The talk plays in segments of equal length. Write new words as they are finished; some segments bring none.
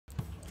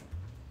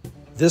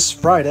This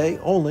Friday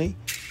only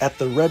at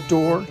the Red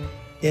Door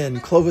in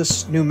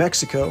Clovis, New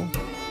Mexico,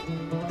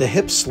 the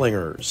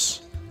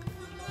Hipslingers,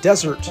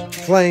 Desert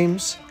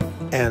Flames,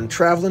 and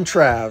Travelin'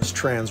 Trav's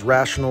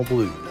Transrational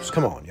Blues.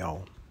 Come on,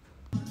 y'all.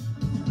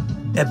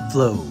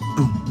 Ebflow,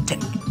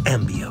 Boomtec,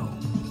 Ambio.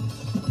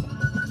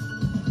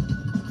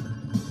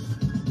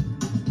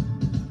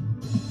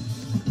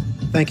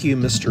 Thank you,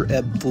 Mr.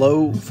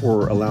 Ebflow,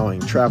 for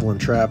allowing Travelin'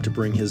 Trav to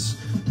bring his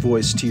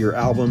voice to your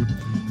album.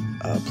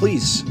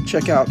 Please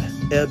check out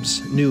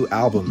Eb's new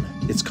album.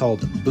 It's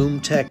called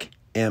Boomtec,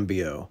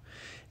 Ambio.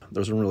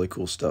 There's some really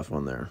cool stuff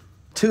on there.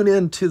 Tune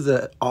in to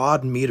the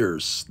odd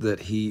meters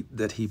that he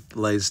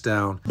lays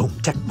down.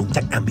 Boomtec,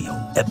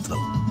 Ambio,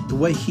 Ebflow. The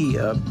way he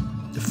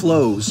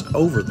flows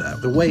over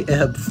that, the way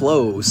Eb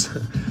flows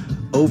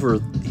over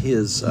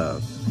his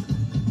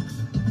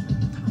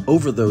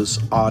over those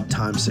odd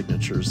time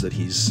signatures that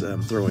he's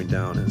throwing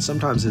down, and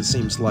sometimes it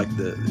seems like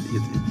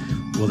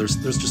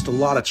there's just a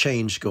lot of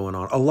change going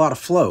on, a lot of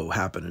flow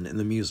happening in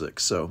the music.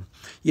 So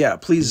yeah,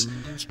 please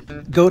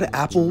go to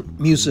Apple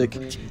Music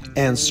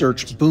and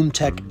search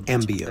Boomtec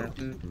Ambio.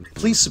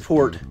 Please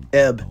support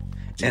Eb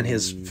and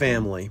his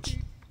family.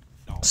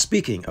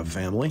 Speaking of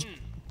family,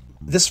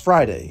 this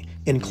Friday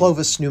in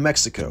Clovis, New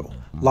Mexico,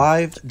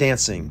 live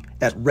dancing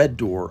at Red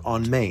Door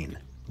on Main,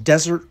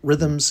 Desert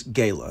Rhythms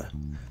Gala,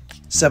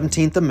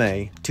 17th of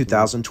May,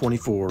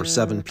 2024,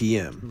 7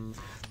 p.m.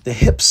 The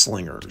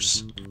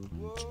Hipslingers.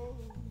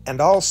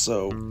 And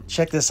also,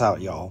 check this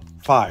out, y'all.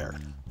 Fire.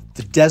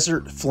 The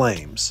Desert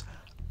Flames.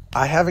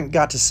 I haven't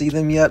got to see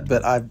them yet,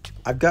 but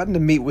I've gotten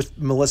to meet with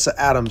Melissa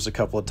Adams a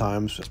couple of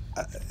times,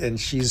 and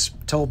she's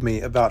told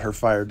me about her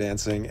fire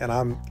dancing, and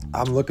I'm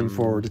looking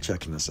forward to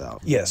checking this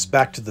out. Yes,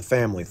 back to the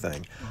family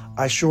thing.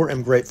 I sure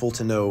am grateful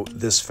to know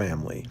this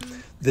family.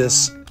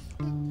 This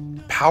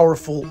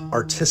powerful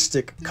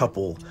artistic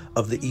couple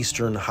of the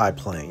Eastern High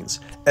Plains,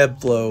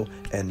 Ebflow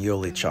and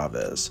Yoli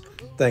Chavez.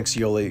 Thanks,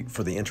 Yoli,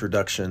 for the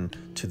introduction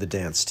to the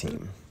dance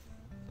team.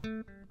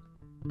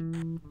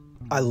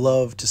 I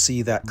love to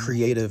see that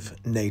creative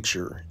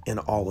nature in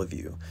all of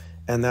you,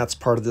 and that's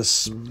part of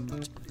this.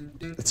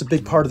 It's a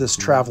big part of this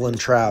Travelin'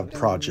 Trav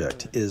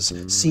project, is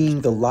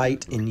seeing the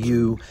light in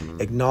you,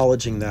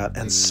 acknowledging that,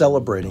 and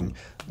celebrating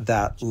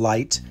that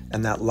light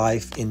and that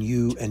life in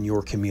you and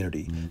your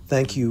community.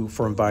 Thank you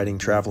for inviting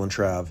Travelin'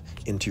 Trav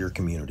into your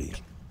community.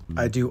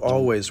 I do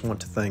always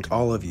want to thank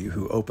all of you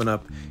who open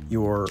up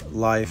your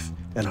life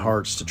and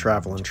hearts to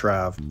Travelin'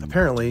 Trav.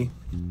 Apparently,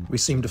 we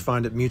seem to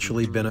find it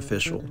mutually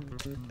beneficial,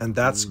 and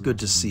that's good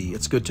to see.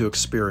 It's good to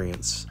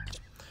experience.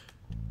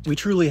 We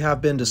truly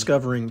have been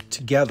discovering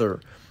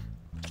together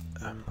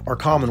our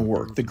common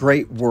work, the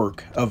great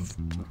work of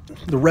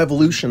the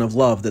revolution of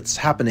love that's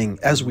happening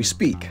as we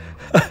speak.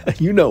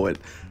 You know it.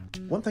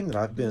 One thing that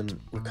I've been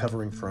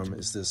recovering from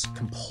is this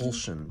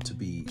compulsion to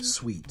be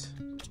sweet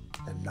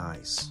and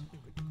nice.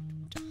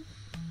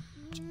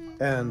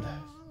 And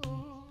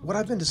what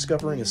I've been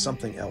discovering is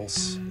something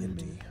else in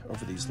me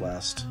over these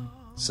last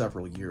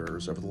several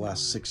years, over the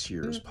last 6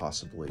 years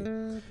possibly,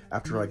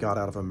 after I got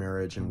out of a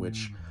marriage in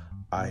which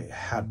I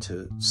had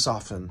to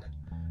soften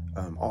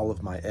all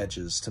of my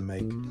edges to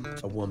make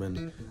a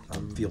woman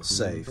feel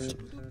safe.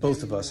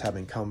 Both of us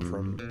having come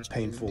from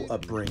painful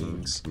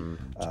upbringings,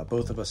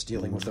 both of us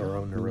dealing with our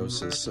own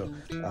neurosis. So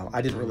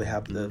I didn't really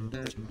have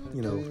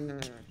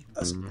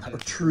a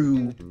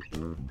true,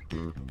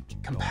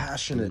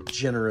 compassionate,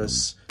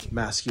 generous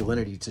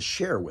masculinity to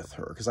share with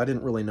her, because I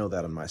didn't really know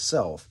that in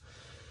myself.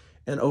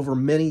 And over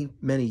many,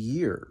 many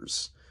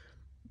years,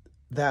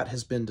 that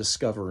has been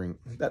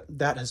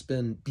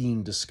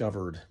being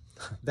discovered.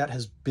 That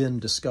has been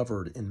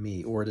discovered in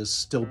me, or it is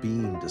still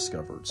being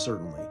discovered,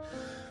 certainly.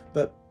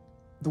 But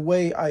the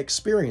way I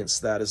experience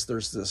that is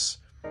there's this,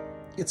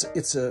 it's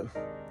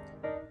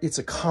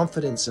a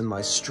confidence in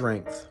my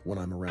strength when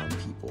I'm around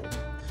people.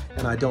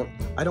 And I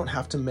don't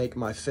have to make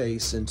my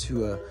face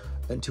into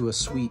a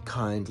sweet,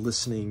 kind,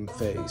 listening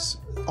face.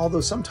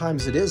 Although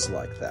sometimes it is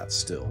like that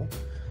still.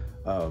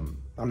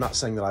 I'm not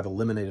saying that I've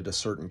eliminated a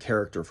certain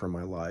character from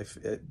my life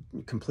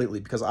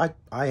completely, because I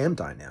am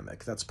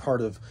dynamic. That's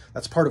part of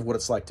what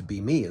it's like to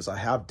be me, is I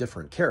have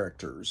different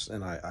characters,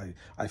 and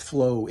I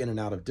flow in and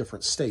out of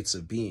different states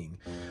of being.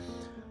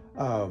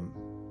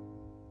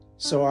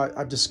 So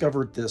I've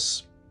discovered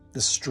this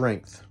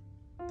strength,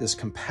 this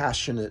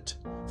compassionate,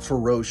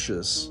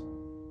 ferocious,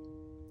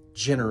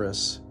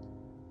 generous,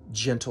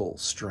 gentle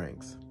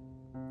strength.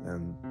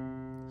 And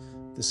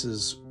this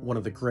is one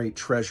of the great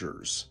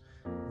treasures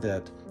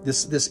that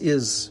this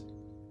is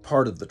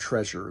part of the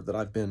treasure that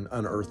I've been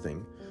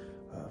unearthing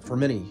for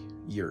many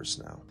years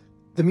now.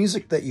 The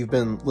music that you've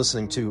been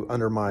listening to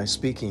under my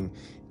speaking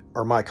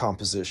are my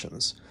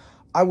compositions.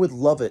 I would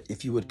love it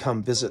if you would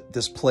come visit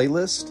this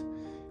playlist.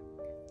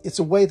 It's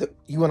a way that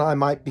you and I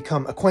might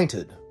become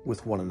acquainted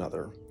with one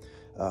another.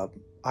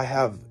 I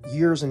have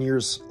years and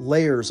years,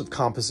 layers of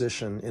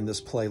composition in this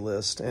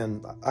playlist,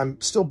 and I'm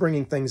still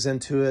bringing things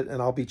into it,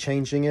 and I'll be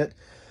changing it.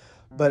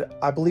 but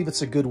I believe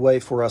it's a good way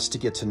for us to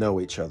get to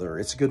know each other.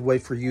 It's a good way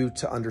for you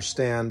to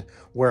understand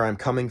where I'm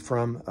coming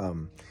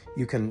from.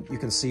 You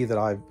can see that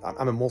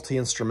I'm a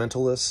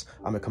multi-instrumentalist,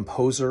 I'm a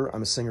composer,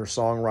 I'm a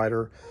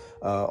singer-songwriter,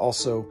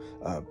 also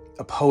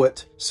a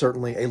poet,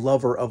 certainly a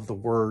lover of the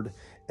word,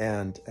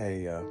 and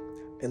a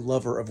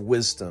lover of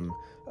wisdom,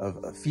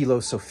 of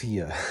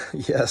philosophia.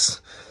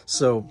 Yes.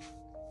 So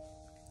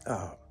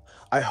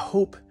I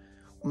hope,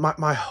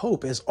 my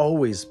hope has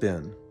always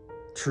been,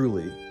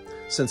 truly,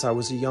 since I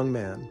was a young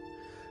man,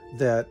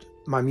 that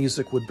my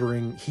music would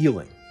bring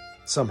healing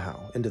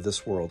somehow into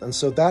this world. And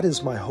so that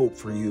is my hope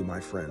for you, my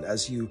friend.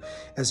 As you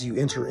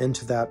enter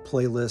into that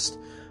playlist,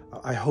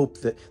 I hope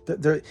that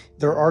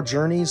there are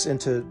journeys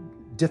into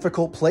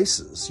difficult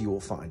places you will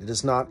find. It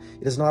is not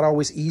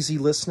always easy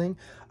listening.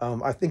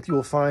 I think you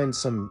will find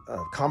some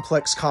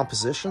complex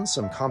compositions,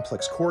 some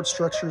complex chord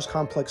structures,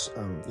 complex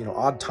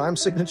odd time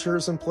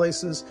signatures in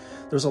places.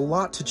 There's a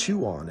lot to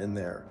chew on in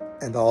there.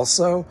 And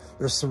also,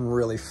 there's some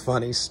really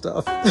funny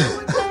stuff.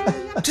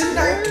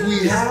 Tonight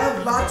we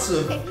have lots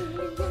of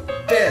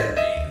very,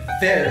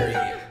 very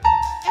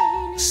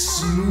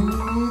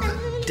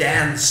smooth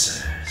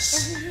dancers.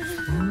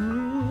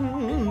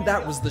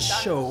 That was the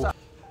show.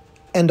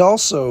 And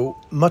also,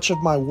 much of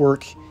my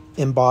work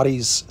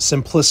embodies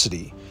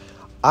simplicity.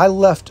 I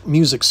left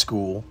music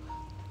school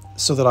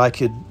so that I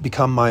could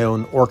become my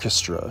own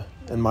orchestra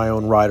and my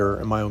own writer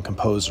and my own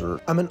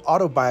composer. I'm an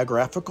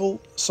autobiographical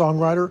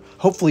songwriter,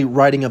 hopefully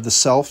writing of the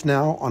self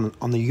now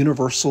on the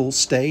universal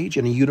stage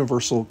in a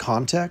universal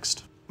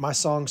context. My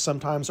songs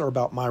sometimes are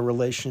about my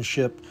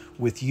relationship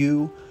with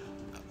you,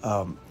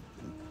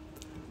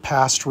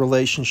 past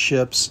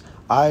relationships.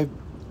 I've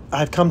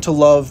come to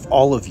love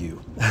all of you.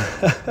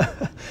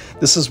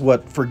 This is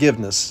what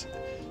forgiveness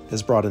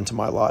has brought into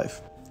my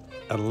life.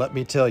 And let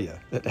me tell you,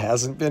 it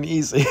hasn't been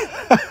easy,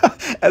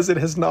 as it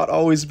has not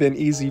always been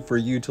easy for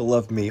you to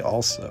love me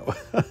also.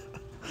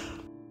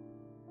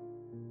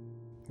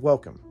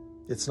 Welcome.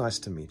 It's nice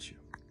to meet you.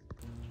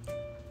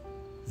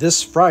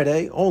 This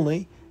Friday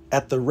only,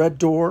 at the Red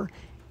Door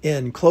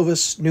in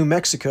Clovis, New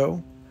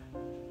Mexico,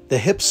 the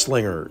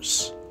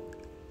Hipslingers,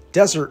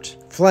 Desert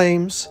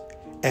Flames,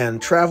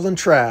 and Travelin'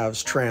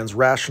 Trav's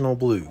Transrational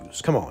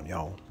Blues. Come on,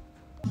 y'all.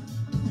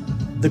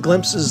 The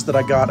glimpses that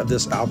I got of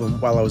this album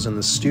while I was in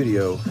the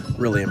studio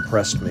really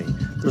impressed me.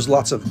 There's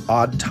lots of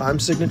odd time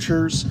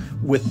signatures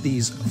with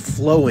these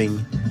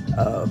flowing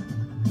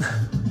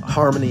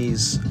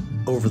harmonies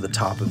over the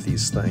top of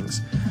these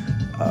things.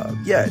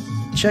 Yeah,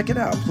 check it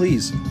out,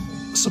 please.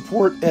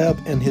 Support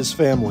Eb and his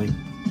family.